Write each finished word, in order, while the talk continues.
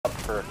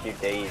for a few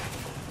days,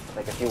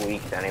 like a few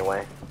weeks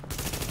anyway.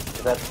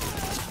 Because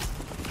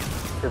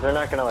they're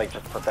not gonna like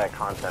just put that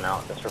content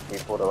out just for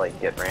people to like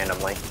get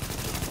randomly.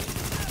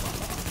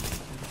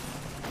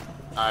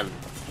 I'm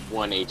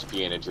 1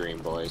 HP in a dream,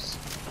 boys.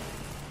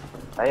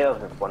 I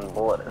have 1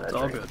 bullet in a It's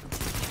dream. all good.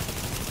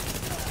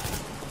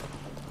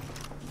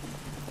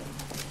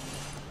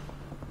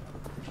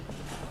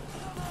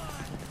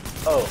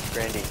 Oh,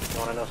 Grandy, you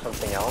wanna know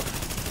something else?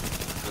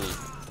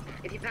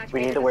 If you patch We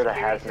me need into to wear the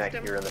security hazmat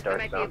system, gear in the I dark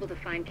might be zone. able to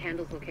find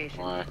Candle's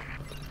location. Why?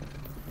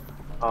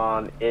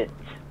 It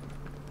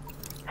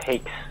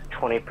takes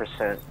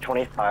 20%,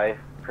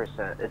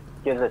 25%. It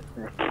gives a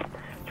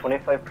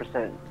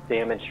 25%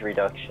 damage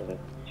reduction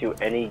to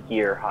any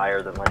gear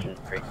higher than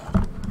legendary.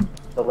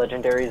 The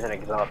legendaries and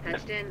exhaust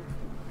Patched in.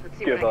 Let's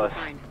see give what I us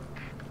can find.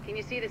 Can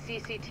you see the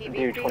CCTV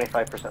do feed?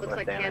 25% Looks less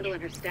like damage. Candle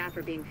and her staff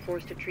are being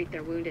forced to treat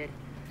their wounded.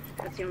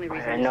 That's the only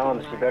reason. I they're know still him,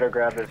 so you alive. better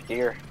grab his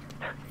gear.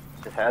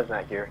 His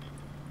hazmat gear.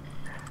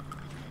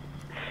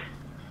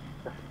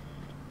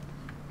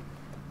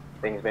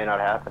 Things may not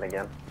happen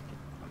again.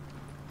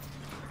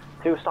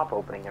 2, stop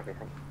opening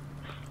everything.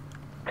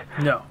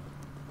 No.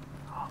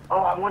 Oh,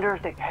 I wonder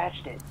if they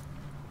patched it.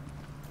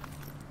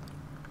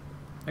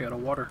 I got a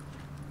water.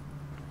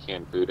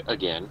 Canned food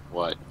again.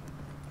 What?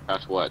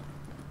 That's what?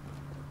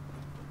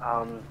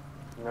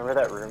 Remember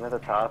that room at the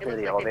top It near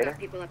looks the like they've elevator? got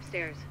people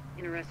upstairs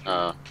in a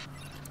restaurant.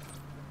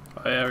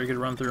 Oh yeah, we could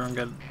run through and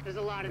get. There's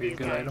a lot of be a these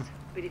good guys, item.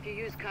 but if you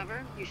use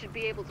cover, you should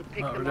be able to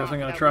pick Oh, we're them off definitely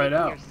gonna without try it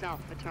making out. yourself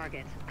a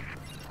target.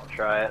 I'll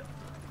try it.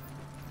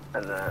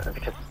 And then,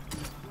 because,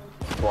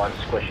 well, I'm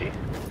squishy.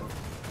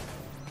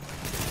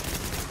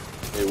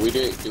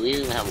 Do we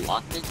even have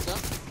lockpicks up?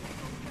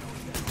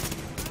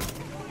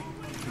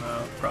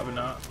 No, probably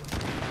not.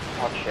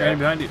 I'll Right check.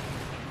 behind you.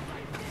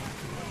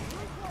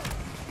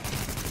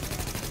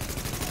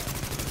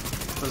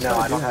 No,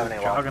 I don't have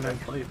any Jogging lockpicks. in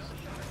place.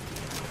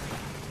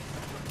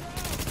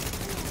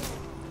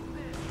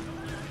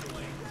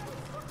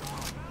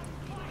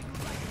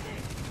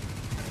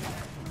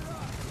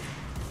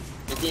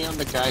 Maybe I'm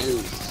the guy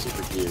who's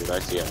super geared. I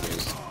see how it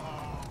is.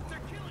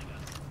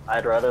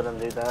 I'd rather them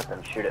do that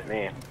than shoot at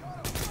me.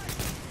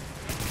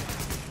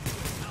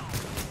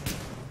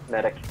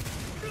 Medic.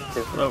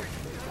 Hello.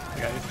 I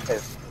got you. Hey,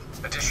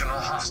 Additional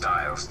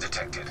hostiles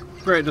detected.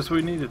 Great, that's what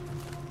we needed.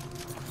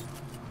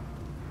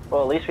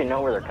 well, at least we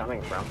know where they're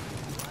coming from.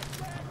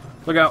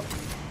 Look out.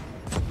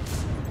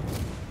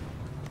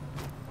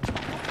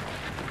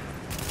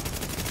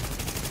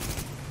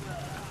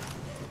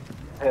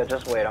 Yeah,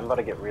 just wait, I'm about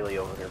to get really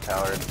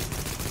overpowered.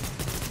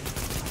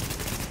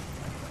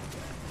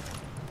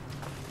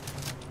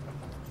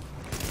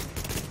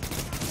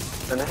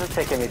 And this is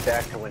taking me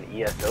back to when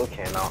ESO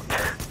came out.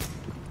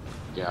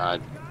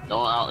 God,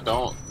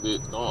 don't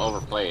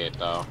overplay it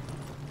though.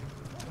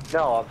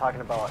 No, I'm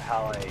talking about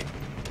how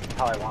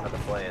I wanted to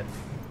play it.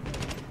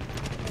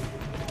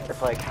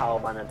 It's like how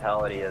my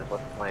mentality is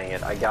with playing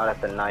it. I got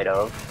it the night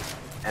of,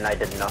 and I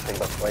did nothing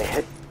but play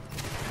it.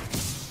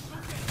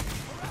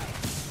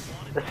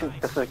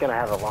 This is gonna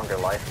have a longer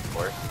life, of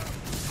course.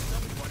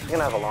 It's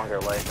gonna have a longer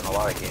life in a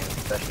lot of games,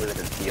 especially with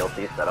its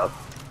DLC setup.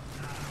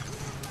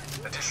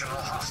 Additional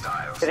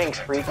hostiles Getting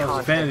detected. free That was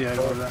a content. vanity item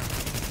over there.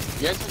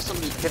 You guys have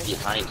somebody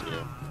behind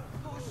you.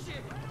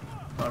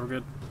 Oh, we're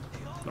good.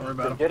 Don't worry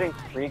about You're him. getting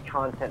free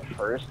content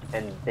first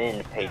and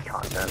then paid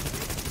content.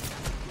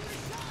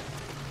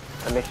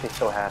 That makes me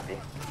so happy.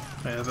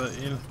 Yeah, but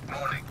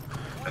Warning.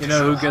 you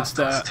know who Additional gets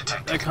hostiles that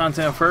detected.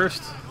 content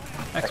first?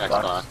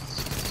 Xbox.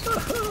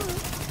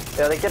 Xbox.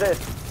 Yeah, they get it.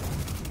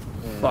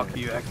 Fuck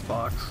you,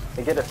 Xbox.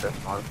 They get it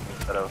this month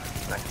instead of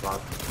next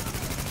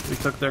month. We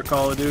took their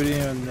Call of Duty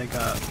and they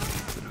got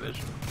the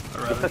Division. I'd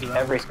They rather took do that.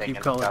 Just everything keep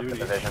and Call got of the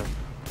Duty. division.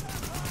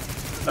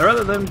 I'd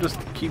rather them just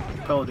keep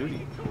Call of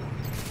Duty.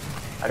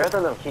 I'd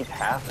rather them keep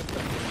half of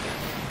it.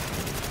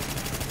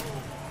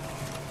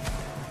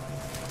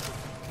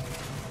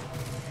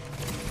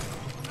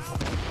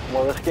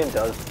 Well, this game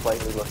does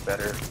slightly look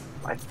better.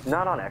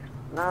 Not on X.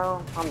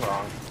 No, I'm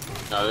wrong.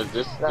 No,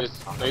 this That's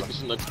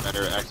PlayStation looks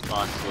better.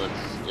 Xbox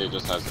it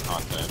just has the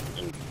content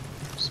and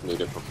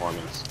smoother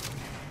performance.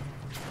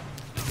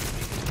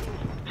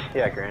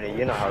 Yeah, Granny,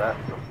 you know how that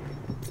feels.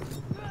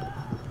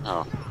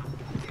 Oh,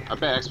 I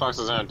bet Xbox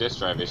doesn't have disk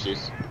drive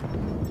issues.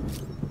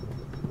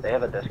 They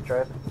have a disc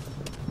drive.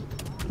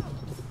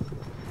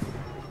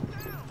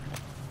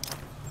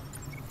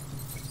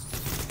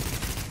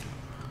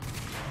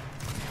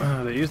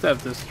 They used to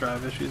have disk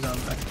drive issues on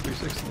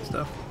Pt.6 and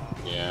stuff.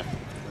 Yeah.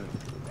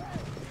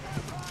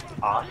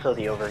 Also,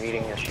 the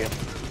overheating issue.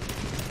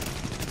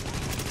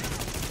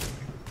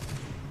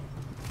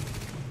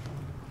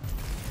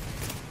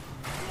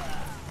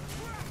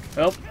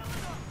 Help!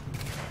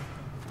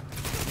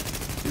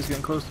 He's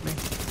getting close to me.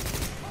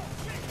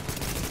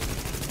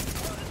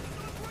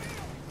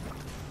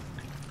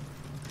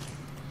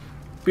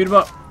 Beat him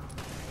up!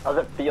 How's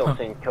it feel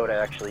seeing Coda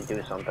actually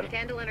do something?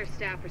 Candle and her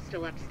staff are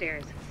still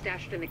upstairs,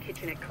 stashed in the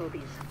kitchen at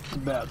Kobe's. It's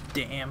about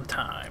damn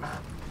time.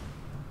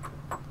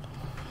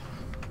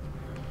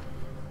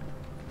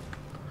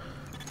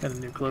 And a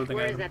new clothing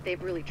Word is item. that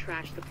they've really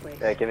trashed the place.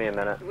 Yeah, give me a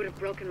minute. It would have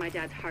broken my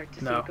dad's heart to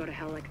see No. it go to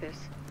hell like this.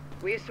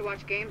 We used to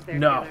watch games there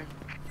No. together.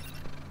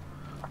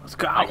 Let's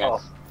go. I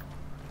got.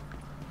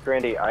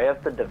 Grandy, I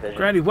have the division.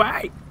 Grandy,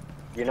 wait!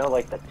 You know,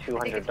 like the I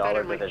think it's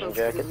better $200 my division folks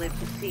jacket? didn't live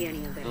to see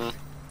any of this. Mm.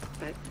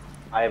 But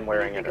I am when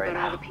I wearing it think right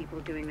about all now. the people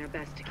doing their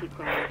best to keep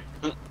going.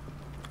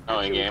 Oh,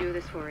 What in should we game. do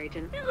this for,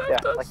 Agent? Yeah,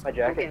 like my Go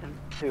jacket, get 'em.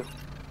 too.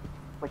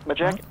 Like my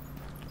jacket.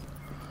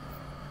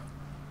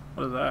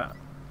 What is that?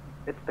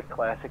 It's the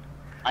classic.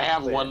 I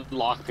have one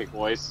lockpick,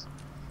 boys.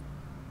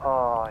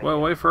 Oh,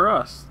 Well, wait for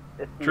us.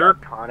 it's the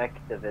jerk. iconic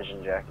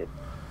division jacket.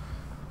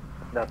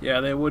 No, Yeah,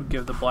 they would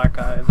give the black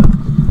guy the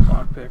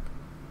lockpick.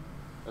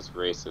 That's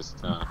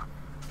racist, huh?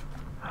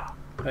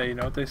 Hey, you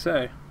know what they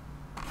say.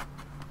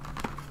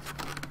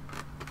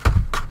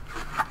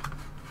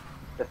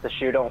 if the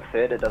shoe don't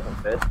fit, it doesn't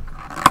fit.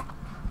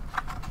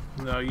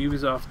 No,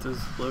 Ubisoft is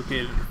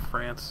located in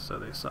France, so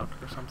they suck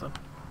or something.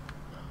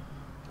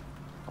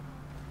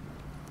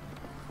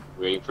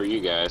 Waiting for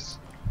you guys.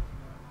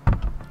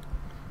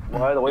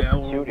 Why the way Yeah,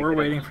 well, we're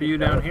waiting for you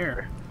down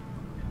here.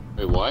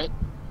 Wait, what?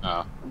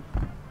 Oh.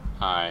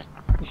 Hi.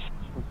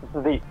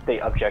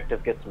 The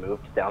objective gets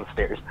moved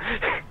downstairs.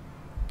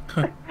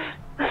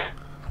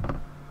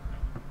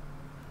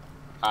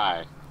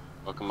 Hi.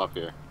 Welcome up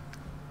here.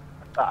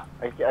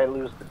 I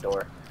lose the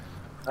door.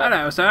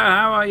 Hello, sir.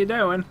 How are you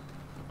doing?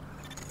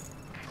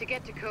 To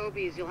get to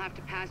Kobe's, you'll have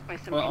to pass by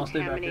some Well, I'll stay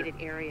back contaminated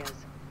areas.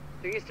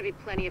 There used to be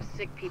plenty of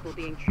sick people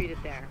being treated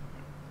there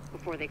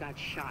before they got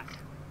shot.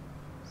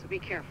 So be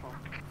careful.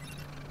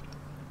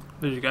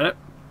 Did you get it?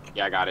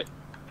 Yeah, I got it.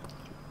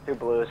 2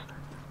 blues.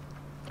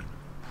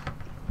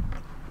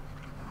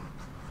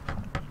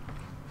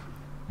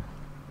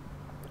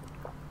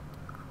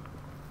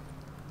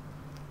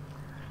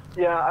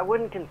 Yeah, I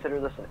wouldn't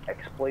consider this an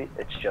exploit.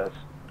 It's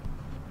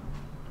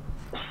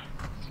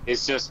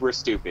just We're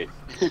stupid.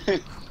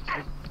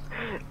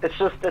 it's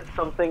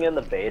something in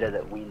the beta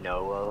that we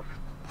know of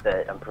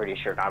that I'm pretty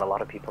sure not a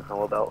lot of people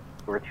know about.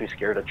 We're too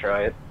scared to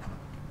try it.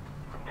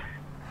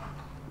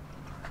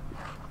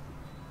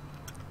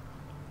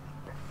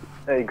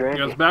 Hey, You Grant.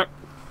 guys back?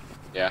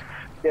 Yeah.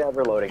 Yeah,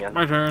 we're loading in.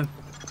 My turn.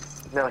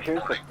 Now,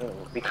 here's the thing.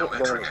 We Now can't go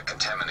entering in a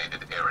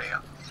contaminated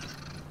area.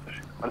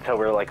 until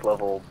we're like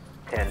level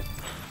 10.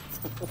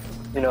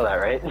 You know that,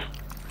 right?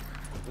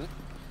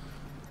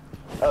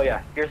 Oh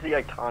yeah, here's the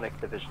iconic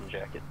division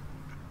jacket.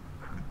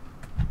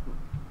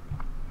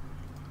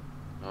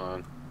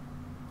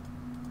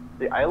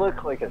 See, I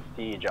look like a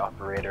siege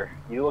operator.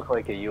 You look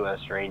like a U.S.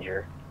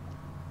 Ranger.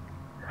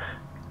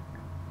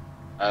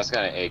 That's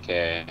got an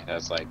AK.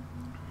 That's like.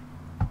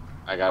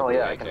 I got Oh blue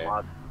yeah, I AK. can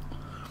mod.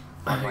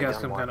 I got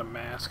some kind of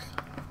mask,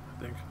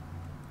 I think.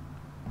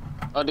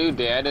 Oh, dude,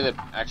 they added an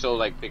actual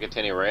like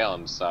Picatinny rail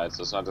on the side,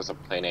 so it's not just a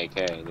plain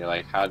AK. And you're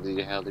like, how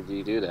the hell did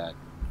you do that?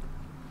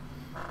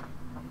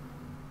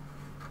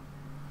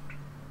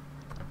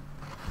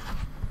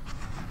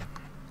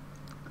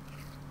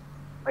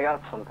 I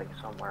got something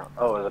somewhere.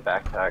 Oh, it was a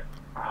backpack.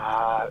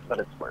 But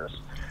it's worse.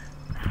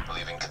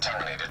 Leaving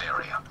contaminated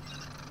area.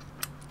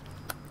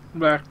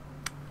 Back.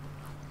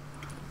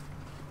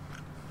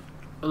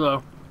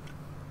 Hello.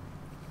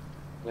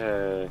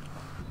 Yay.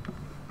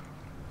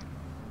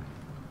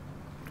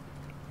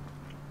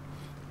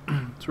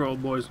 Let's roll,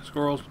 boys and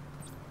squirrels.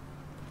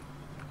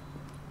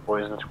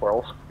 Boys and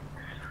squirrels.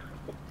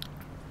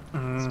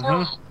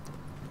 Mm-hmm.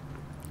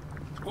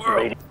 Squirrel.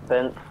 Radio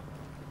vents.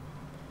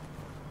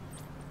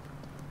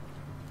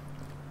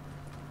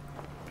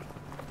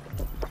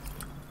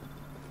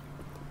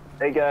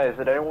 Hey guys,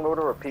 did anyone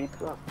order a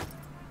pizza?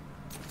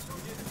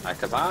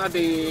 Cause I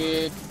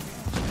did.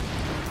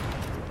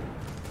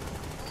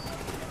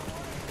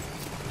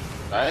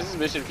 Why does this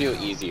mission feel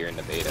easier in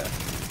the beta?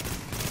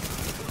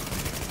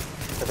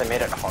 Because they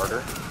made it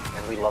harder,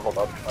 and we leveled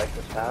up twice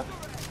as fast.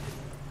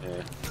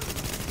 Yeah.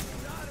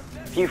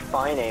 If you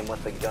fine aim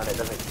with the gun, it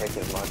doesn't kick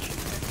as much.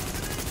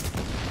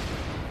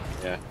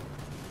 Yeah.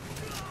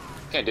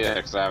 Can't do that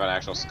because I have an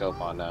actual scope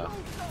on now.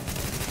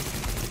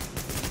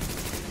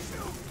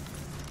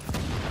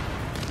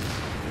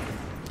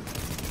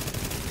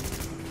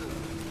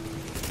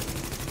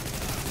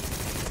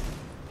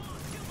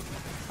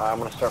 I'm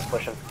gonna start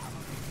pushing.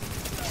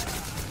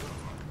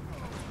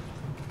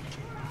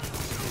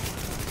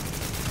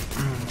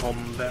 Hold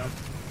them down.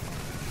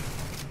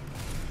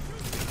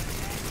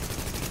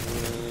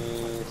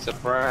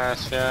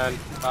 Suppression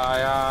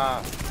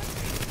fire.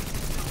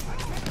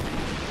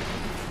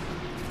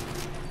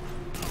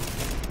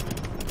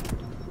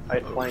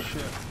 I'd flank.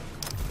 Shit.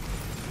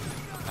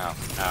 Ow,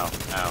 ow,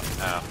 ow,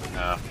 ow,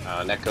 ow,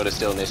 ow. Netcode is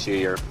still an issue.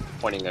 You're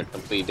pointing a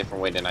completely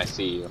different way than I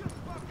see you.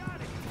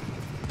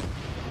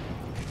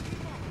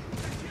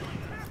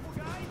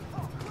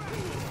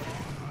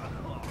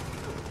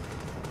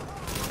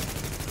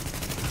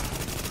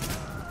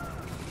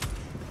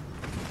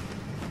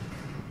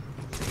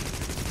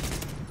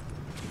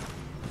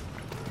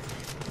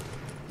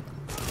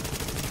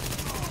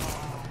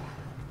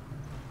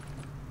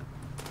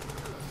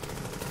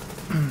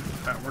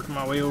 Alright, working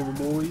my way over,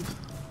 boys.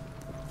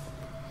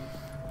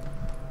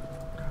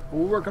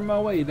 Working my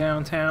way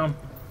downtown.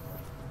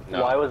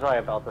 No. Why was I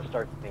about to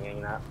start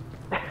singing that?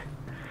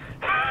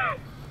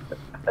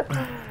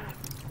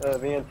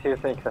 Me and two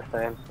think the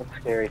same. It's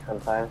scary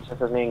sometimes,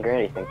 just as me and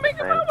Granny think the Making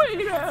same. my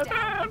way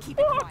downtown.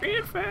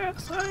 Walking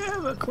fast. I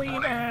have a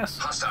clean ass.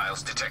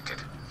 Hostiles detected.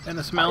 And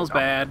it smells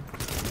bad.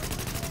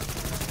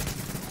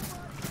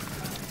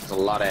 There's a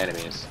lot of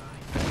enemies.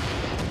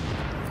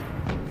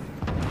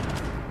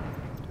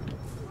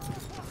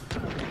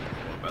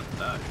 About to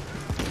die.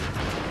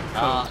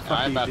 fuck I'm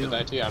are you about to doing?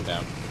 die too. I'm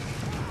down.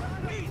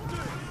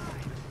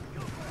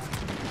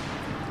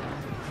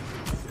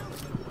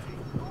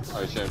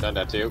 Oh, I should have done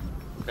that too.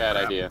 Bad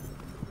idea.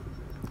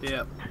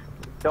 Yep.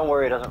 Don't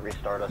worry, it doesn't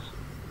restart us.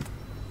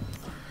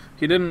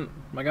 He didn't.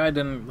 My guy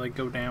didn't like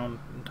go down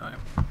in time.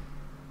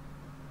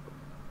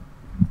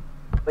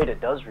 Wait,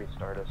 it does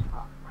restart us.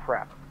 Oh,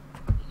 crap.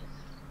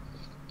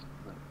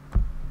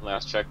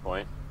 Last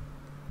checkpoint.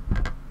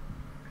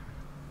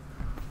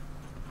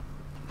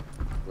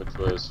 Which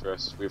was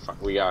first.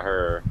 We got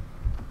her.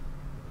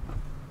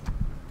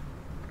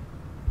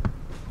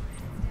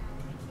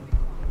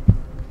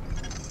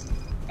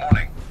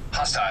 Warning.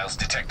 Hostiles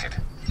detected.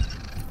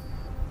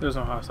 There's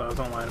no hostiles.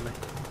 Don't lie to me.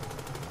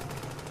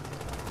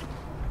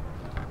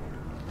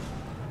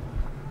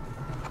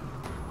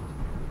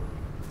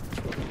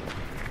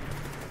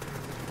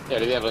 Yeah,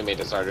 they definitely made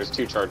the start. There's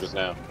 2 charges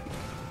now.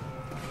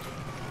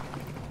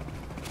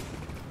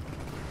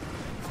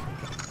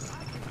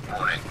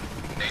 Warning.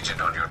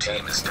 Agent on your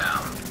team is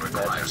down.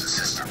 Requires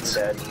assistance.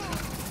 Dead.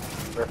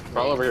 Rip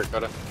All me, over here,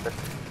 Coda. rip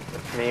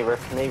me, rip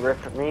me,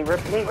 rip me,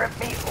 rip me, rip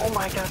me. Oh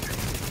my god.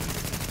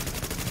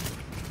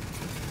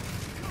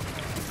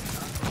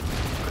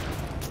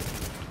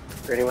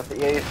 Ready with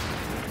the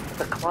ace.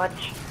 The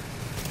clutch.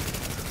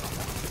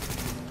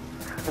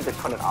 They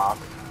put it off.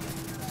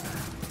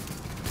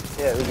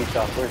 Yeah,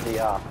 Ubisoft, where's the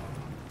off?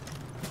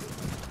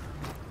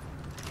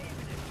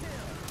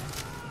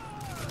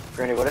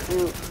 Granny,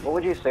 what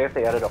would you say if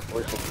they added a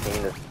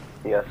 416 to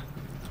CS?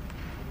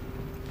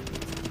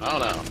 I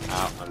don't know.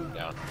 Oh, I'm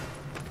down.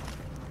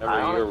 I Remember,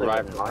 you honestly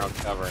arrived wouldn't mind. around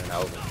cover and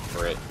open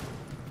for it.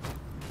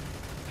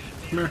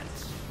 Come here.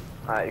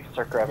 Alright, you can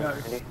start grabbing Yeah.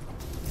 Granny.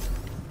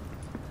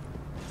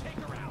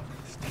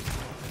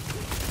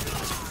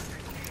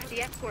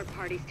 The escort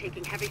party's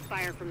taking heavy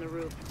fire from the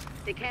roof.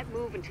 They can't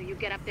move until you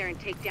get up there and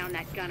take down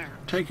that gunner.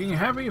 Taking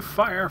heavy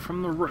fire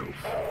from the roof.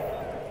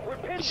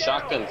 The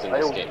shotguns in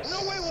this game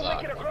No way we'll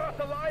make it suck. across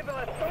alive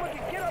unless someone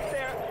can get up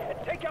there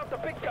and take out the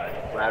big gun.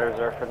 Ladders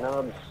are for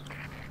nubs,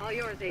 All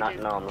yours, not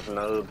Agent. noms,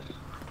 nubs.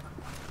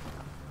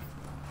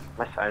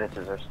 My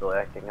sinuses are still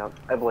acting up.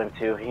 I blame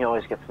two. He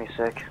always gets me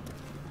sick.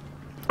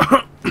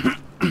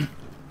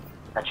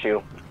 That's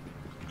you.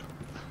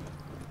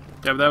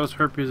 Yeah, but that was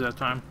herpes that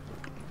time.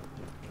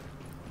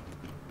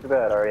 Too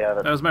bad. I already have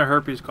it. That was my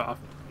herpes cough.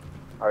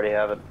 Already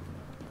have it.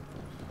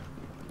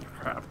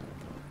 Crap.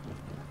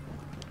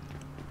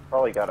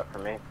 Probably got it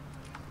from me.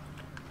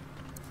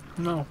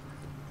 No.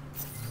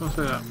 Don't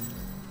say that.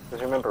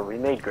 Because remember, we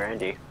made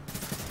Grandy.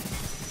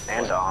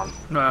 And Dom.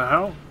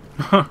 Hell?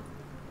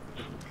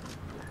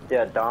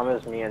 Yeah, Dom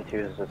is me and 2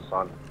 is his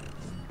son.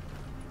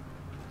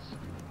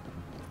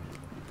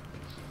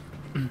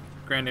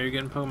 Granny, are you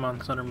getting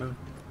Pokemon Sun or Moon?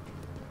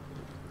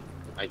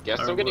 I guess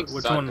Or I'm getting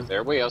which Sun one? because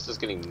everybody else is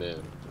getting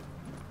Moon.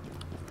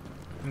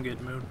 I'm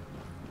getting Moon.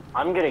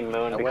 I'm getting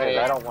Moon No because way.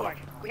 I don't want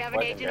We have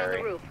an agent on the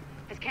legendary. roof.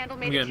 Has Candle I'm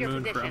made it to getting your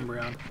Moon for position?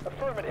 Umbreon.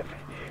 Affirmative.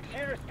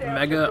 Sierra staff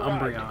Mega just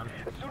arrived. Umbreon.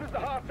 As soon as the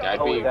hostiles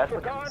That'd Oh, be that's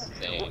are gone,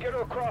 insane. we'll get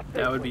her across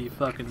That would be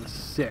fucking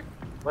sick.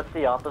 What's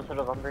the opposite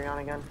of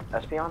Umbreon again?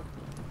 Espeon?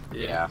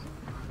 Yeah.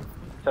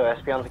 So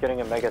Espeon's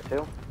getting a Mega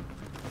too?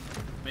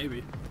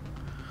 Maybe.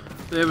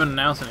 They haven't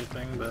announced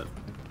anything, but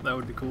that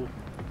would be cool.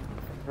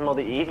 Well,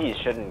 the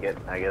Eevees shouldn't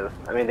get Megas.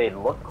 I mean, they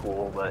look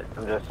cool, but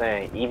I'm just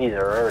saying, Eevees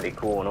are already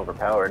cool and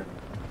overpowered.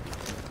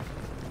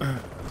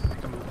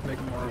 Make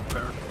them more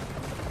overpowered.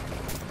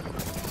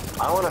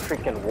 I want a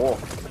freaking wolf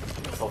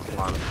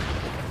Pokemon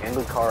and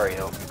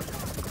Lucario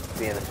to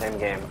be in the same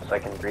game so I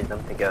can breed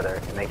them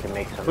together and they can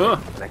make some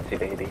sexy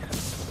babies.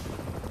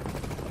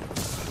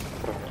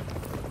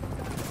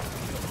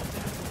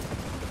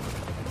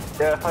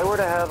 Yeah, if I were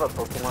to have a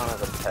Pokemon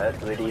as a pet,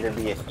 it would either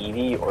be an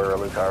Eevee or a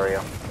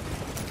Lucario.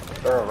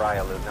 Or a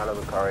Riolu, not a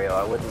Lucario.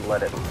 I wouldn't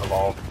let it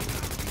evolve.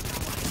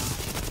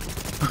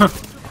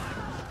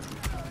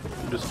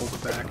 Just hold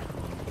it back.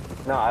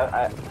 No,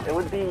 it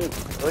would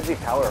be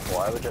powerful.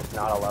 I would just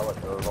not allow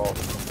it to evolve.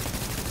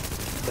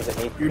 Because it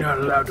needs You're not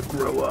allowed to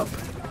grow up.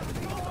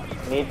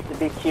 needs to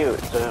be cute,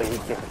 so he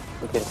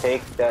can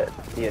take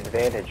the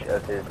advantage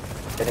of his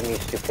enemy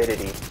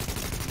stupidity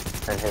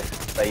and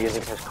by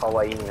using his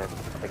kawaii-ness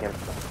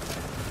against them.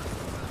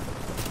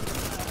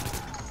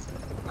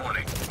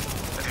 Warning.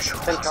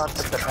 Additional Same hostiles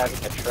concept of incoming.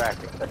 having a track,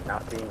 except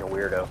not being a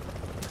weirdo.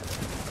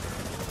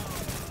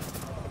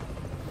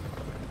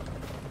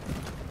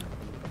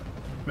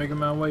 Making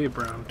my way,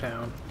 Brown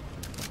Town.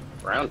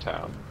 Brown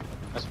Town.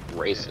 That's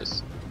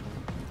racist.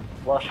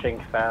 Flushing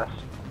fast.